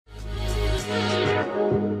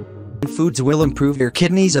foods will improve your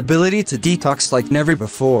kidney's ability to detox like never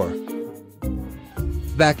before.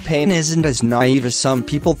 Back pain isn't as naive as some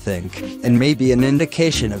people think, and may be an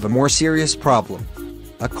indication of a more serious problem.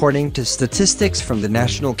 According to statistics from the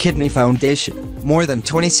National Kidney Foundation, more than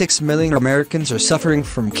 26 million Americans are suffering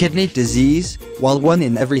from kidney disease, while 1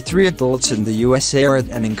 in every 3 adults in the USA are at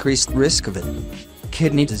an increased risk of it.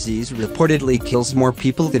 Kidney disease reportedly kills more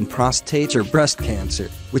people than prostate or breast cancer,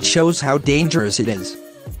 which shows how dangerous it is.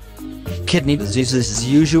 Kidney disease is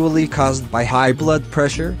usually caused by high blood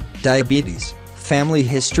pressure, diabetes, family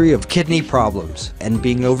history of kidney problems, and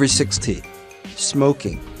being over 60.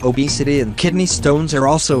 Smoking, obesity, and kidney stones are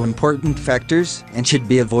also important factors and should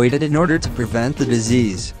be avoided in order to prevent the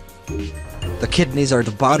disease. The kidneys are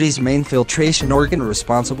the body's main filtration organ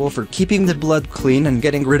responsible for keeping the blood clean and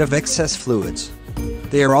getting rid of excess fluids.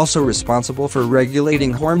 They are also responsible for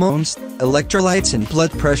regulating hormones, electrolytes, and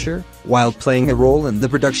blood pressure, while playing a role in the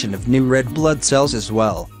production of new red blood cells as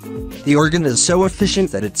well. The organ is so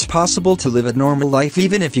efficient that it's possible to live a normal life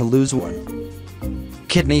even if you lose one.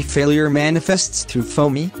 Kidney failure manifests through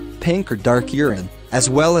foamy, pink or dark urine, as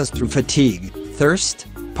well as through fatigue, thirst,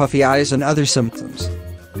 puffy eyes, and other symptoms.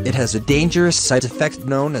 It has a dangerous side effect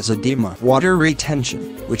known as edema, water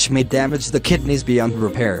retention, which may damage the kidneys beyond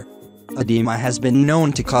repair. Edema has been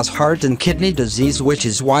known to cause heart and kidney disease, which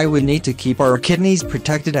is why we need to keep our kidneys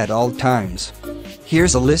protected at all times.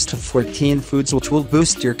 Here's a list of 14 foods which will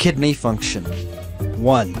boost your kidney function.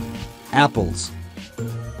 1. Apples.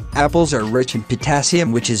 Apples are rich in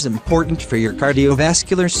potassium, which is important for your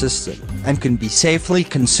cardiovascular system, and can be safely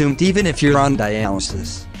consumed even if you're on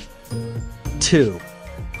dialysis. 2.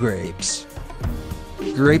 Grapes.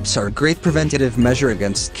 Grapes are a great preventative measure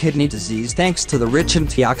against kidney disease thanks to the rich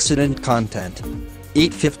antioxidant content.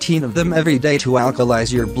 Eat 15 of them every day to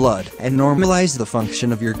alkalize your blood and normalize the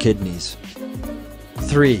function of your kidneys.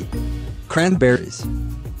 3. Cranberries.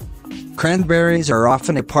 Cranberries are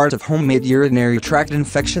often a part of homemade urinary tract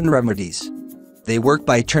infection remedies. They work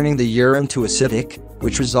by turning the urine to acidic,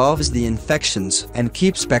 which resolves the infections and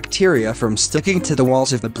keeps bacteria from sticking to the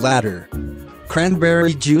walls of the bladder.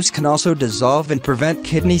 Cranberry juice can also dissolve and prevent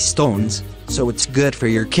kidney stones, so it's good for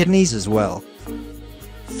your kidneys as well.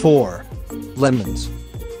 4. Lemons.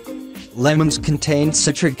 Lemons contain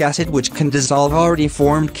citric acid, which can dissolve already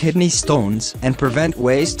formed kidney stones and prevent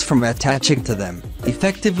waste from attaching to them,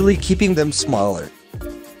 effectively keeping them smaller.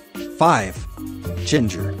 5.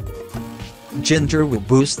 Ginger. Ginger will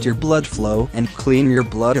boost your blood flow and clean your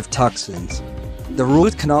blood of toxins. The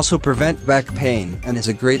root can also prevent back pain and is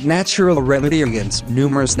a great natural remedy against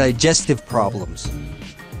numerous digestive problems.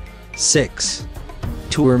 6.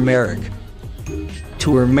 Turmeric.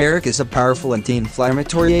 Turmeric is a powerful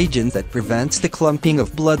anti-inflammatory agent that prevents the clumping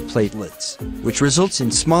of blood platelets, which results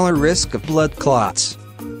in smaller risk of blood clots.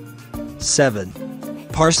 7.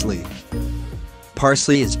 Parsley.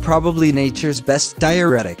 Parsley is probably nature's best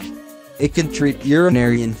diuretic. It can treat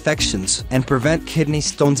urinary infections and prevent kidney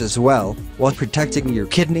stones as well, while protecting your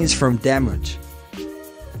kidneys from damage.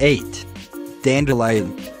 8.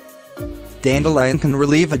 Dandelion. Dandelion can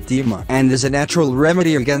relieve edema and is a natural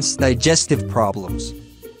remedy against digestive problems.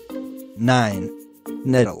 9.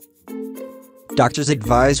 Nettle. Doctors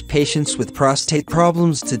advise patients with prostate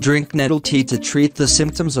problems to drink nettle tea to treat the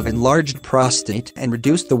symptoms of enlarged prostate and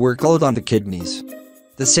reduce the workload on the kidneys.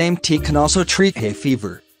 The same tea can also treat hay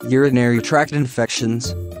fever, urinary tract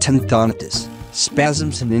infections, tendonitis,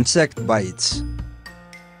 spasms, and insect bites.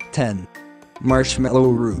 10. Marshmallow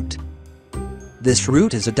root. This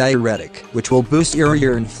root is a diuretic, which will boost your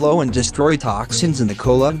urine flow and destroy toxins in the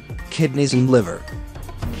colon, kidneys, and liver.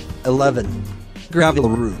 11. Gravel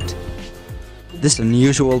root. This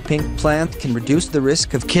unusual pink plant can reduce the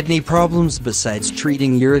risk of kidney problems besides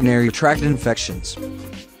treating urinary tract infections.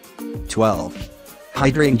 12.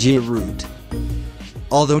 Hydrangea root.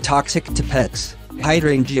 Although toxic to pets,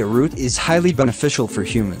 hydrangea root is highly beneficial for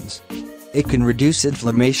humans. It can reduce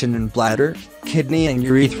inflammation in bladder, kidney, and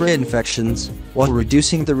urethra infections, while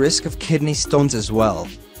reducing the risk of kidney stones as well.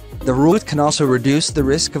 The root can also reduce the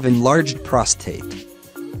risk of enlarged prostate.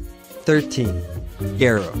 13.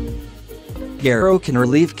 Yarrow. Yarrow can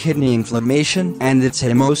relieve kidney inflammation, and its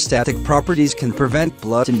hemostatic properties can prevent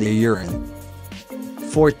blood in the urine.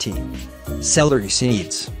 14. Celery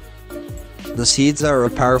seeds. The seeds are a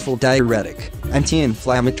powerful diuretic,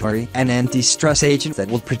 anti-inflammatory, and anti-stress agent that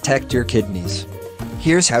will protect your kidneys.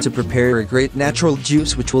 Here's how to prepare a great natural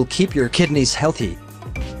juice which will keep your kidneys healthy.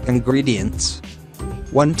 Ingredients: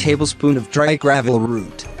 1 tablespoon of dry gravel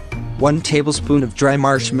root, 1 tablespoon of dry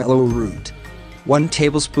marshmallow root, 1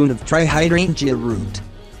 tablespoon of dry hydrangea root,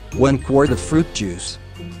 1 quart of fruit juice.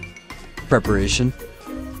 Preparation: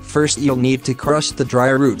 First you'll need to crush the dry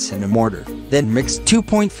roots in a mortar, then mix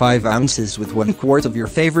 2.5 ounces with 1 quart of your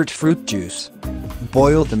favorite fruit juice.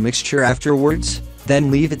 Boil the mixture afterwards,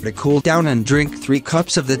 then leave it to cool down and drink 3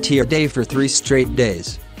 cups of the tea a day for 3 straight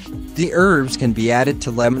days. The herbs can be added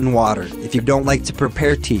to lemon water if you don't like to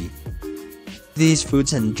prepare tea. These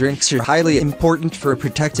foods and drinks are highly important for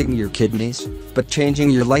protecting your kidneys, but changing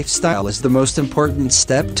your lifestyle is the most important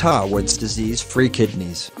step towards disease-free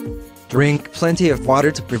kidneys. Drink plenty of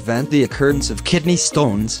water to prevent the occurrence of kidney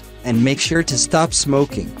stones, and make sure to stop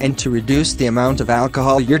smoking and to reduce the amount of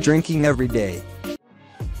alcohol you're drinking every day.